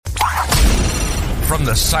From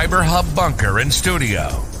the Cyber Hub bunker and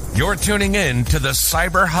studio, you're tuning in to the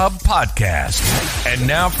Cyber Hub podcast. And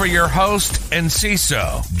now for your host and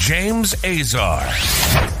CISO, James Azar.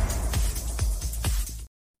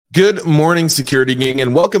 Good morning, security gang,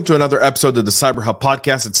 and welcome to another episode of the Cyber Hub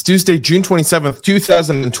podcast. It's Tuesday, June 27th,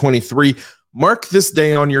 2023. Mark this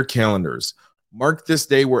day on your calendars. Mark this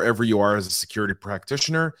day wherever you are as a security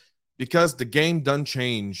practitioner, because the game done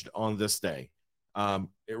changed on this day.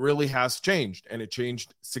 It really has changed, and it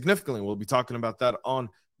changed significantly. We'll be talking about that on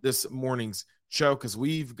this morning's show because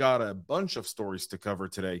we've got a bunch of stories to cover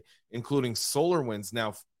today, including Solarwinds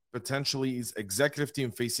now potentially is executive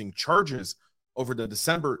team facing charges over the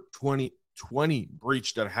December 2020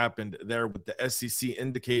 breach that happened there, with the SEC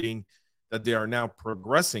indicating that they are now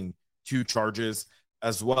progressing to charges,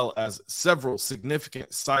 as well as several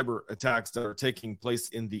significant cyber attacks that are taking place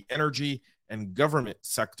in the energy and government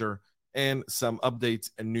sector, and some updates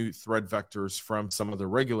and new threat vectors from some of the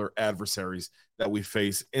regular adversaries that we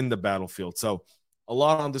face in the battlefield. So a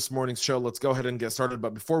lot on this morning's show. Let's go ahead and get started.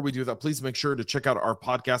 But before we do that, please make sure to check out our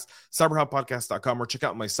podcast, cyberhubpodcast.com, or check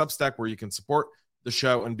out my Substack where you can support the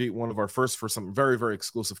show and be one of our first for some very, very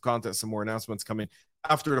exclusive content. Some more announcements coming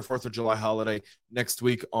after the 4th of July holiday next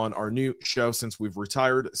week on our new show. Since we've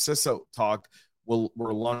retired, CISO Talk,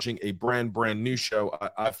 we're launching a brand new show.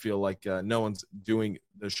 I feel like no one's doing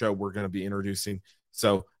the show we're going to be introducing,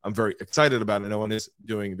 so I'm very excited about it. No one is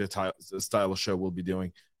doing the style of show we'll be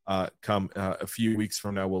doing. Come a few weeks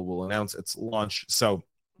from now, we'll announce its launch. So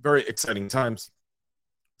very exciting times.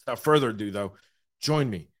 Without further ado, though, join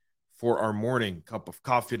me for our morning cup of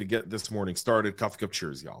coffee to get this morning started. Coffee cup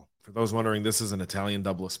cheers, y'all. For those wondering, this is an Italian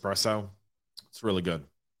double espresso. It's really good.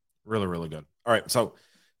 Really, really good. All right, so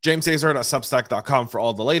jamesazar.substack.com for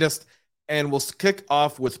all the latest. And we'll kick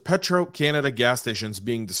off with Petro-Canada gas stations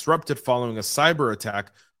being disrupted following a cyber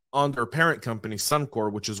attack on their parent company,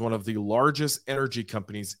 Suncor, which is one of the largest energy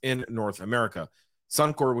companies in North America.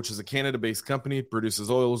 Suncor, which is a Canada-based company, produces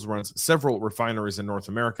oils, runs several refineries in North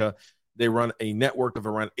America. They run a network of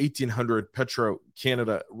around 1,800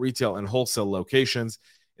 Petro-Canada retail and wholesale locations.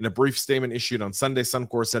 In a brief statement issued on Sunday,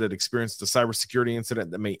 Suncor said it experienced a cybersecurity incident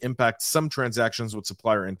that may impact some transactions with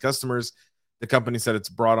supplier and customers. The company said it's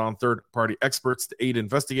brought on third-party experts to aid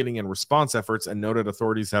investigating and response efforts, and noted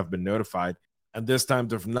authorities have been notified. At this time,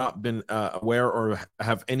 they've not been aware or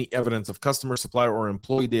have any evidence of customer, supplier, or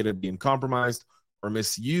employee data being compromised or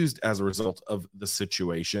misused as a result of the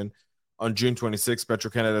situation. On June 26,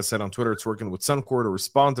 Petro-Canada said on Twitter it's working with Suncor to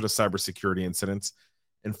respond to the cybersecurity incidents,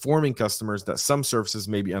 informing customers that some services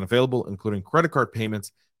may be unavailable, including credit card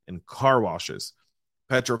payments and car washes.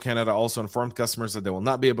 Petro-Canada also informed customers that they will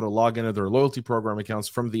not be able to log into their loyalty program accounts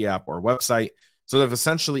from the app or website. So they've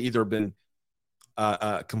essentially either been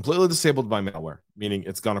completely disabled by malware, meaning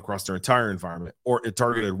it's gone across their entire environment, or it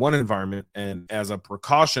targeted one environment, and as a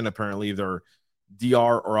precaution, apparently their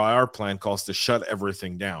DR or IR plan calls to shut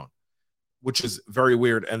everything down, which is very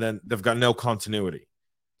weird. And then they've got no continuity.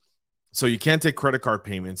 So you can't take credit card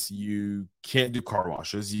payments. You can't do car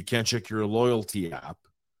washes. You can't check your loyalty app.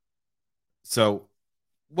 So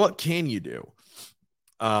what can you do?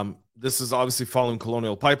 This is obviously following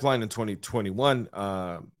Colonial Pipeline in 2021.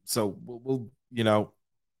 So we'll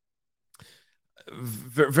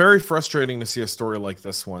very frustrating to see a story like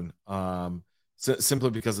this one, simply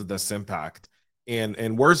because of this impact.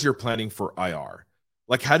 And where's your planning for IR?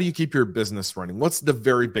 Like, how do you keep your business running? What's the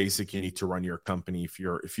very basic you need to run your company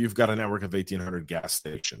if you've got a network of 1,800 gas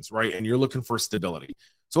stations, right? And you're looking for stability.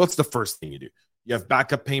 So what's the first thing you do? You have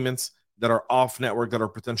backup payments that are off network, that are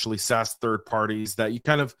potentially SaaS third parties that you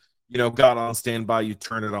kind of, got on standby, you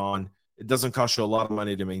turn it on. It doesn't cost you a lot of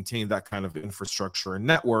money to maintain that kind of infrastructure and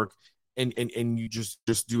network. And you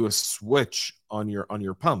just do a switch on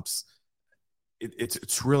your pumps.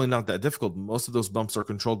 It's really not that difficult. Most of those bumps are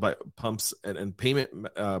controlled by pumps, and payment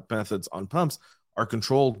methods on pumps are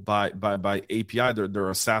controlled by API. They're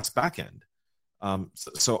a SaaS backend.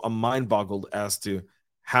 So I'm mind boggled as to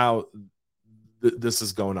how this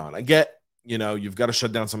is going on. I get, you've got to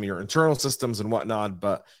shut down some of your internal systems and whatnot,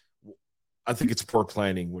 but I think it's poor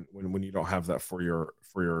planning when you don't have that for your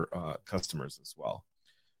customers as well.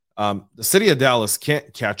 The city of Dallas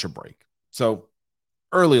can't catch a break. So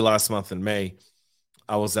early last month in May,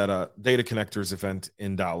 I was at a data connectors event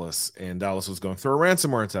in Dallas, and Dallas was going through a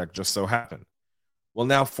ransomware attack, just so happened. Well,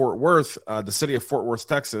 now Fort Worth, the city of Fort Worth,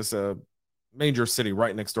 Texas, a major city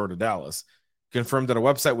right next door to Dallas, confirmed that a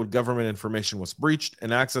website with government information was breached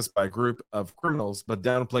and accessed by a group of criminals, but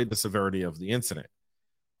downplayed the severity of the incident.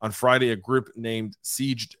 On Friday, a group named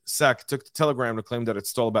Sieged Sec took to Telegram to claim that it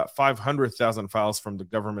stole about 500,000 files from the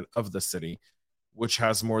government of the city. which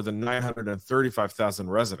has more than 935,000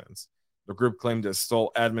 residents. The group claimed it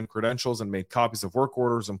stole admin credentials and made copies of work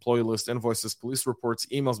orders, employee lists, invoices, police reports,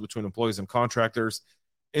 emails between employees and contractors,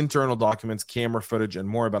 internal documents, camera footage, and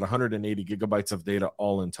more, about 180 gigabytes of data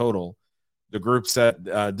all in total. The group said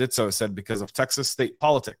because of Texas state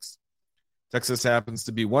politics. Texas happens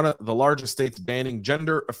to be one of the largest states banning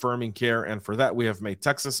gender-affirming care, and for that we have made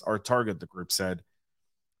Texas our target, the group said.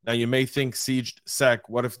 Now you may think, Siege Sec,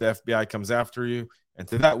 what if the FBI comes after you? And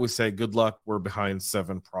to that we say, good luck, we're behind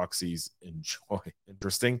 7 proxies, enjoy.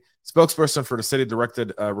 Interesting. Spokesperson for the city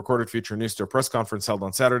directed Recorded Future News to a press conference held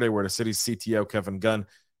on Saturday where the city's CTO, Kevin Gunn,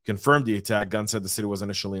 confirmed the attack. Gunn said the city was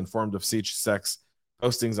initially informed of Siege Sec's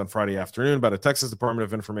postings on Friday afternoon by the Texas Department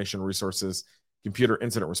of Information Resources Computer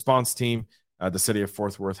Incident Response Team. The city of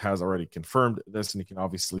Fort Worth has already confirmed this, and you can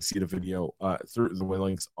obviously see the video through the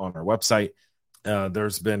links on our website.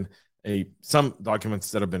 There's been some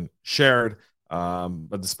documents that have been shared,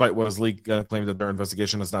 but despite what is leaked, Gunn claimed that their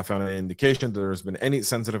investigation has not found any indication that there's been any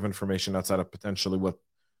sensitive information outside of potentially what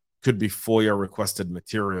could be FOIA requested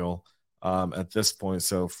material at this point.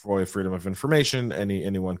 So FOIA, Freedom of Information,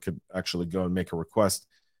 anyone could actually go and make a request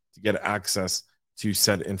to get access to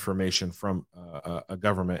said information from a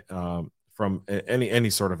government, from any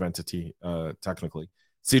sort of entity, technically.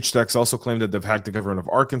 Siege Techs also claimed that they've hacked the government of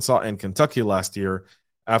Arkansas and Kentucky last year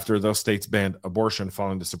after those states banned abortion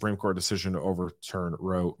following the Supreme Court decision to overturn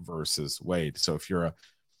Roe versus Wade. So if you're a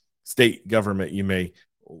state government, you may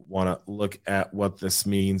want to look at what this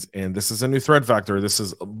means. And this is a new threat factor. This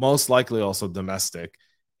is most likely also domestic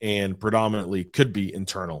and predominantly could be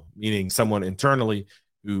internal, meaning someone internally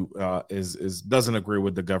who doesn't agree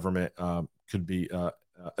with the government could be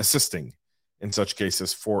assisting in such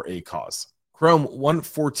cases for a cause. Chrome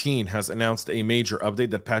 1.14 has announced a major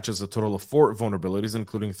update that patches a total of 4 vulnerabilities,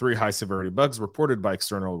 including 3 high-severity bugs reported by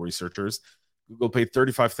external researchers. Google paid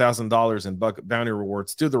 $35,000 in bug bounty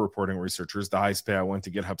rewards to the reporting researchers. The highest payout went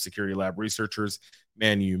to GitHub Security Lab researchers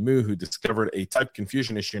Manu Mu, who discovered a type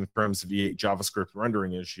confusion issue in Chrome's V8 JavaScript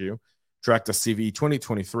rendering issue. Tracked a CVE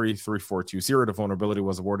 2023-3420. The vulnerability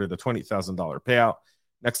was awarded a $20,000 payout.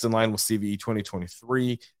 Next in line was CVE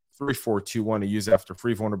 2023-3421, a use after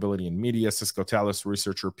free vulnerability in media. Cisco Talos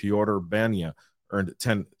researcher Piotr Banya earned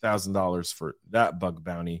 $10,000 for that bug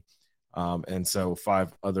bounty. And so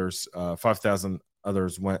 5,000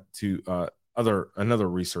 others went to another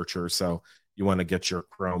researcher. So you want to get your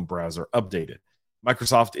Chrome browser updated.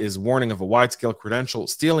 Microsoft is warning of a wide-scale credential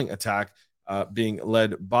stealing attack being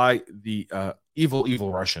led by the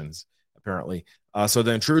evil Russians, apparently. So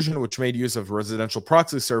the intrusion, which made use of residential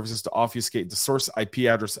proxy services to obfuscate the source IP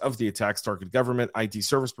address of the attacks, targeted government, IT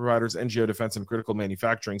service providers, NGO defense, and critical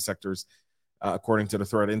manufacturing sectors. According to the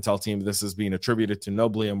threat intel team, this is being attributed to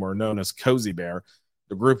Noblium, or known as Cozy Bear.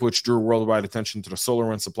 The group, which drew worldwide attention to the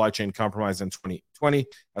SolarWinds supply chain compromise in 2020,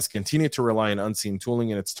 has continued to rely on unseen tooling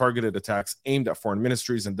in its targeted attacks aimed at foreign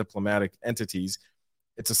ministries and diplomatic entities.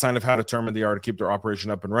 It's a sign of how determined they are to keep their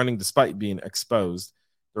operation up and running despite being exposed.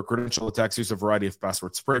 Their credential attacks use a variety of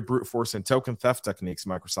password spread, brute force, and token theft techniques,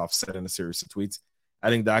 Microsoft said in a series of tweets.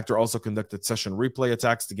 Adding, the actor also conducted session replay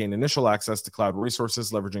attacks to gain initial access to cloud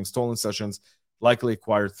resources, leveraging stolen sessions likely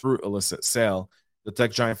acquired through illicit sale. The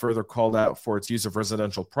tech giant further called out for its use of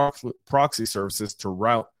residential proxy services to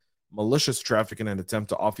route malicious traffic in an attempt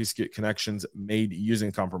to obfuscate connections made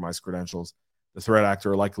using compromised credentials. The threat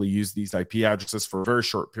actor likely used these IP addresses for very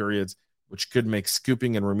short periods, which could make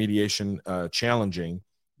scooping and remediation challenging.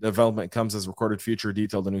 The development comes as Recorded Future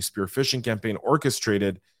detailed a new spear phishing campaign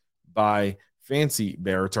orchestrated by Fancy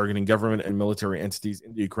Bear, targeting government and military entities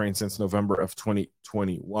in the Ukraine since November of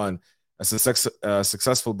 2021. A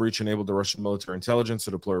successful breach enabled the Russian military intelligence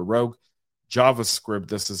to deploy rogue JavaScript.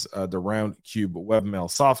 This is the Roundcube webmail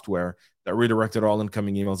software that redirected all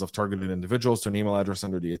incoming emails of targeted individuals to an email address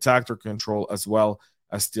under the attacker control, as well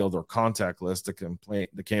as steal their contact list.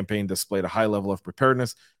 The campaign displayed a high level of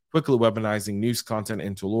preparedness, quickly weaponizing news content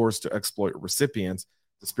into lures to exploit recipients.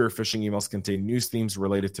 The spear phishing emails contain news themes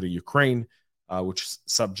related to the Ukraine, which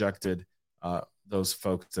subjected those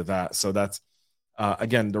folks to that. So that's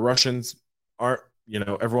again, the Russians aren't,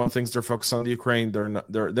 everyone thinks they're focused on the Ukraine. They're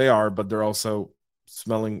not, they are, but they're also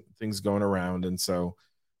smelling things going around. And so,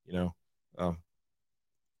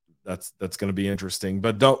 that's going to be interesting,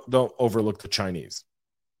 but don't overlook the Chinese.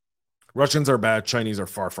 Russians are bad. Chinese are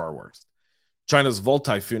far, far worse. China's Volt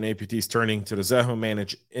Typhoon APT is turning to the Zehu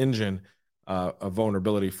managed engine, a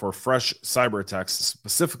vulnerability for fresh cyber attacks,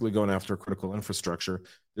 specifically going after critical infrastructure.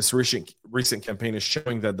 This recent campaign is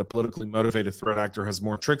showing that the politically motivated threat actor has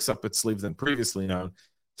more tricks up its sleeve than previously known,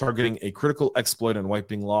 targeting a critical exploit and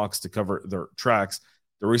wiping logs to cover their tracks.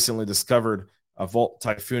 The recently discovered A Vault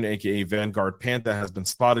Typhoon, aka Vanguard Panther, has been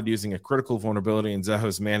spotted using a critical vulnerability in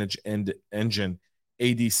Zeho's managed engine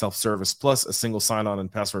AD self-service plus a single sign-on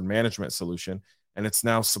and password management solution, and it's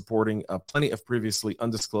now supporting plenty of previously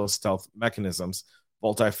undisclosed stealth mechanisms.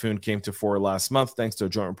 Vault Typhoon came to fore last month thanks to a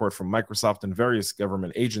joint report from Microsoft and various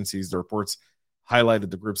government agencies. The reports highlighted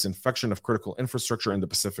the group's infection of critical infrastructure in the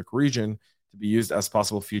Pacific region to be used as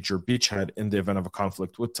possible future beachhead in the event of a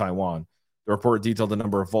conflict with Taiwan. The report detailed a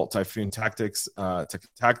number of Vault Typhoon tactics,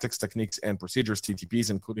 techniques, and procedures, TTPs,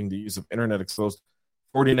 including the use of internet-exposed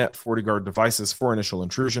Fortinet, FortiGuard devices for initial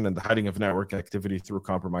intrusion and the hiding of network activity through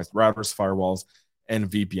compromised routers, firewalls, and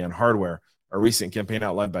VPN hardware. A recent campaign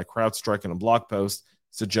outlined by CrowdStrike in a blog post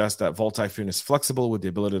suggests that Vault Typhoon is flexible with the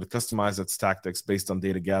ability to customize its tactics based on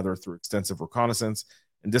data gathered through extensive reconnaissance.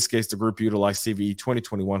 In this case, the group utilized CVE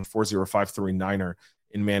 2021-40539er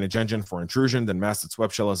in Manage Engine for intrusion, then masked its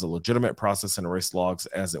web shell as a legitimate process and erased logs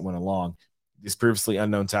as it went along. These previously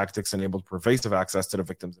unknown tactics enabled pervasive access to the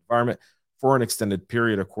victim's environment for an extended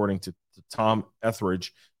period, according to Tom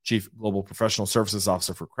Etheridge, Chief Global Professional Services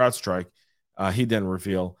Officer for CrowdStrike. He didn't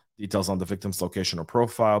reveal details on the victim's location or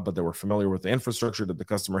profile, but they were familiar with the infrastructure that the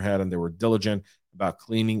customer had, and they were diligent about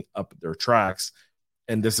cleaning up their tracks.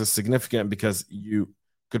 And this is significant because you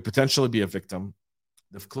could potentially be a victim.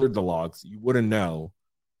 They've cleared the logs. You wouldn't know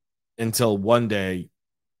until one day,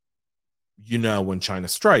 when China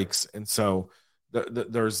strikes. And so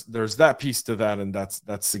there's that piece to that, and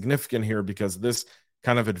that's significant here because this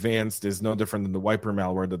kind of advanced is no different than the wiper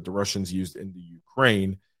malware that the Russians used in the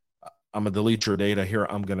Ukraine. I'm going to delete your data here.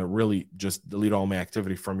 I'm going to really just delete all my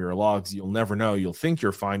activity from your logs. You'll never know. You'll think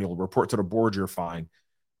you're fine. You'll report to the board you're fine.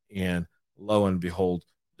 And lo and behold,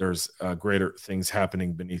 there's greater things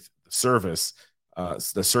happening beneath the surface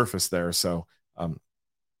there. So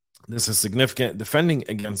this is significant. Defending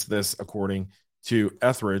against this, according to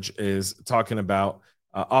Etheridge, is talking about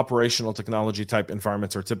operational technology type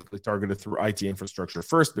environments are typically targeted through IT infrastructure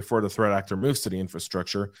first before the threat actor moves to the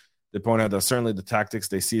infrastructure. They point out that certainly the tactics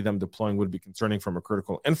they see them deploying would be concerning from a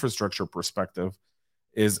critical infrastructure perspective.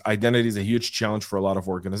 Is identity is a huge challenge for a lot of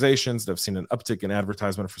organizations. They've seen an uptick in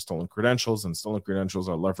advertisement for stolen credentials, and stolen credentials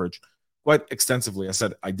are leveraged quite extensively. I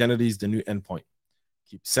said identity is the new endpoint.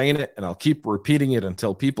 Keep saying it, and I'll keep repeating it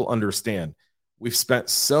until people understand. We've spent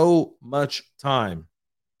so much time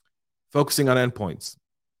focusing on endpoints.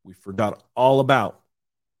 We forgot all about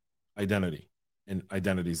identity, and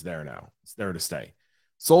identity's there now. It's there to stay.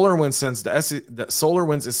 SolarWinds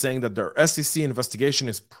SolarWinds is saying that their SEC investigation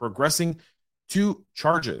is progressing to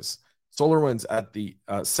charges. SolarWinds, at the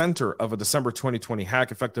center of a December 2020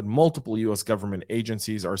 hack, affected multiple U.S. government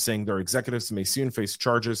agencies, are saying their executives may soon face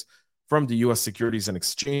charges from the U.S. Securities and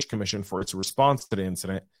Exchange Commission for its response to the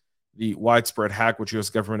incident. The widespread hack, which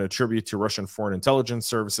U.S. government attributed to Russian foreign intelligence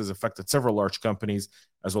services, affected several large companies,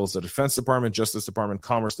 as well as the Defense Department, Justice Department,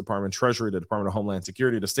 Commerce Department, Treasury, the Department of Homeland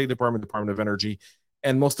Security, the State Department, Department of Energy,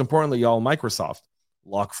 and most importantly, y'all, Microsoft,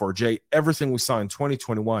 Log4j. Everything we saw in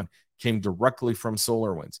 2021 came directly from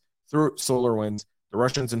SolarWinds. Through SolarWinds, the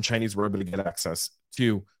Russians and Chinese were able to get access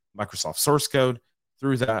to Microsoft source code.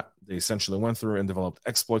 Through that, they essentially went through and developed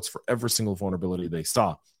exploits for every single vulnerability they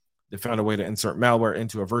saw. They found a way to insert malware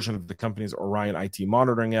into a version of the company's Orion IT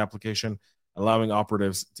monitoring application, allowing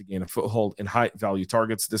operatives to gain a foothold in high-value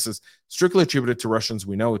targets. This is strictly attributed to Russians.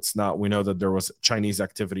 We know it's not. We know that there was Chinese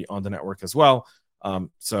activity on the network as well.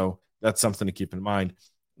 So that's something to keep in mind.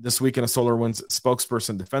 This weekend, a SolarWinds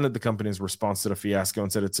spokesperson defended the company's response to the fiasco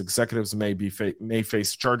and said its executives may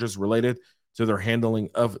face charges related to their handling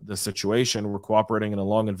of the situation. We're cooperating in a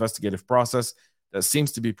long investigative process that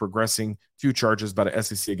seems to be progressing to charges by the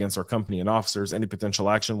SEC against our company and officers. Any potential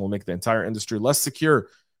action will make the entire industry less secure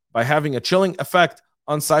by having a chilling effect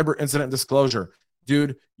on cyber incident disclosure.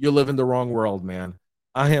 Dude, you live in the wrong world, man.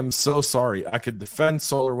 I am so sorry. I could defend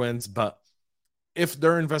SolarWinds, but if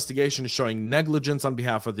their investigation is showing negligence on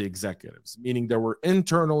behalf of the executives, meaning there were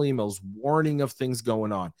internal emails warning of things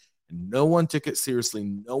going on, and no one took it seriously,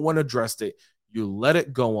 no one addressed it, you let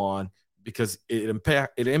it go on because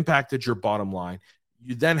it impacted your bottom line.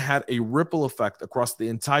 You then had a ripple effect across the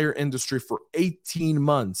entire industry for 18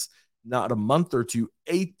 months, not a month or two,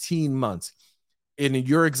 18 months. And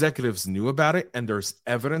your executives knew about it, and there's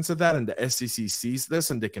evidence of that, and the SEC sees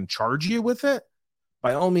this, and they can charge you with it.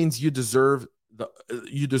 By all means, you deserve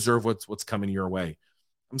what's coming your way.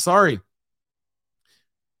 I'm sorry.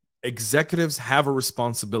 Executives have a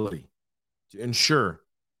responsibility to ensure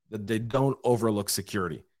that they don't overlook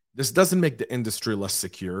security. This doesn't make the industry less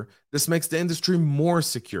secure. This makes the industry more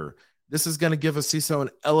secure. This is going to give a CISO an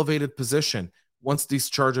elevated position once these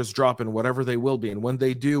charges drop, and whatever they will be. And when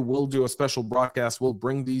they do, we'll do a special broadcast. We'll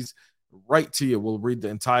bring these right to you. We'll read the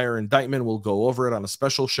entire indictment. We'll go over it on a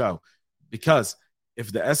special show, because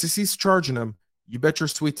if the SEC is charging them, you bet your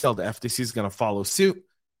sweet tail the FTC is going to follow suit.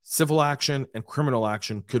 Civil action and criminal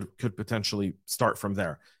action could potentially start from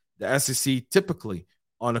there. The SEC typically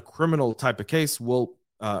on a criminal type of case will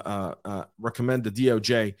recommend the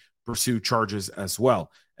DOJ pursue charges as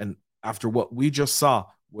well. And after what we just saw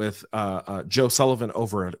with Joe Sullivan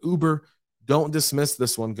over at Uber, don't dismiss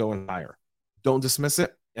this one going higher. Don't dismiss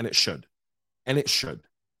it, and it should. And it should.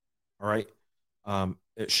 All right?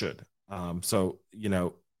 It should. So,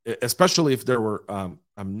 especially if there were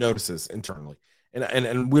notices internally.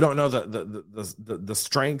 And we don't know the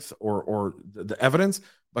strength or the evidence,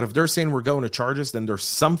 but if they're saying we're going to charges, then there's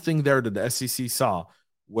something there that the SEC saw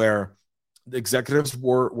where the executives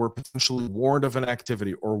were potentially warned of an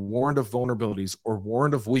activity or warned of vulnerabilities or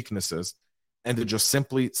warned of weaknesses, and they just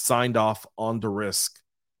simply signed off on the risk.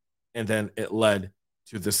 And then it led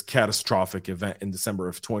to this catastrophic event in December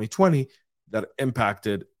of 2020 that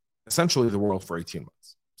impacted essentially the world for 18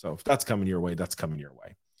 months. So if that's coming your way, that's coming your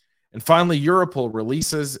way. And finally, Europol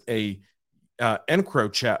releases a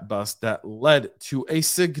EncroChat bust that led to a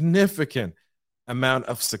significant amount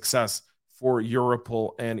of success for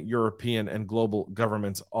Europol and European and global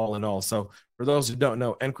governments all in all. So for those who don't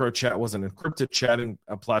know, EncroChat was an encrypted chatting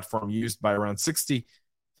platform used by around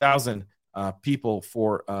 60,000 people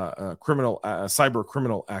for cyber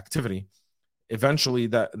criminal activity. Eventually,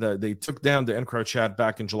 they took down the EncroChat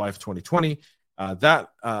back in July of 2020. That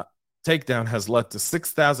takedown has led to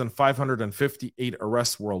 6,558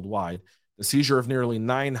 arrests worldwide, the seizure of nearly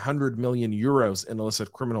 900 million euros in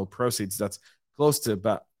illicit criminal proceeds. That's close to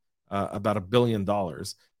about $1 billion.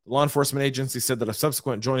 The law enforcement agency said that a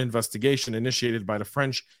subsequent joint investigation initiated by the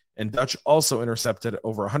French and Dutch also intercepted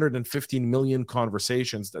over 115 million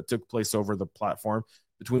conversations that took place over the platform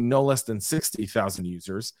between no less than 60,000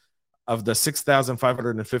 users. Of the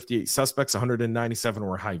 6,558 suspects, 197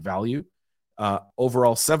 were high value.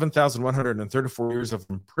 Overall, 7,134 years of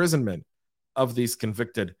imprisonment of these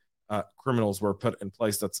convicted criminals were put in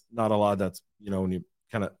place. That's not a lot. That's, when you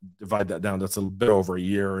kind of divide that down, that's a bit over a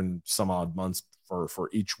year and some odd months for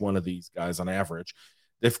each one of these guys on average.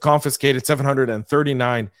 They've confiscated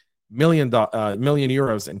 739 million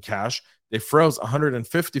euros in cash. They froze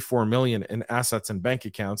 154 million in assets and bank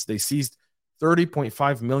accounts. They seized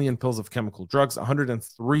 30.5 million pills of chemical drugs,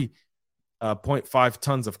 103.5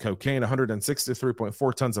 tons of cocaine,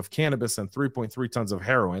 163.4 tons of cannabis, and 3.3 tons of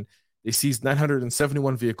heroin. They seized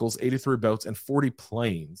 971 vehicles, 83 boats, and 40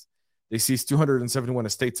 planes. They seized 271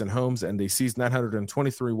 estates and homes, and they seized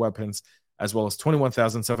 923 weapons, as well as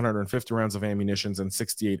 21,750 rounds of ammunition and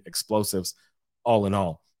 68 explosives, all in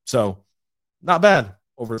all. So, not bad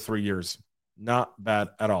over 3 years. Not bad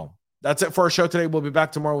at all. That's it for our show today. We'll be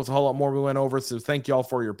back tomorrow with a whole lot more we went over. So thank you all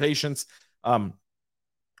for your patience. We'll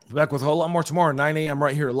be back with a whole lot more tomorrow, 9 a.m.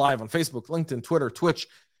 right here live on Facebook, LinkedIn, Twitter, Twitch,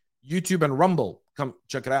 YouTube, and Rumble. Come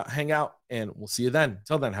check it out, hang out, and we'll see you then.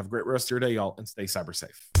 Till then, have a great rest of your day, y'all, and stay cyber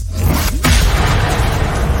safe.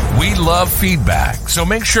 We love feedback, so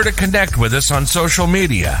make sure to connect with us on social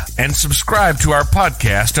media and subscribe to our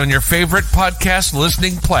podcast on your favorite podcast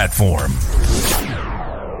listening platform.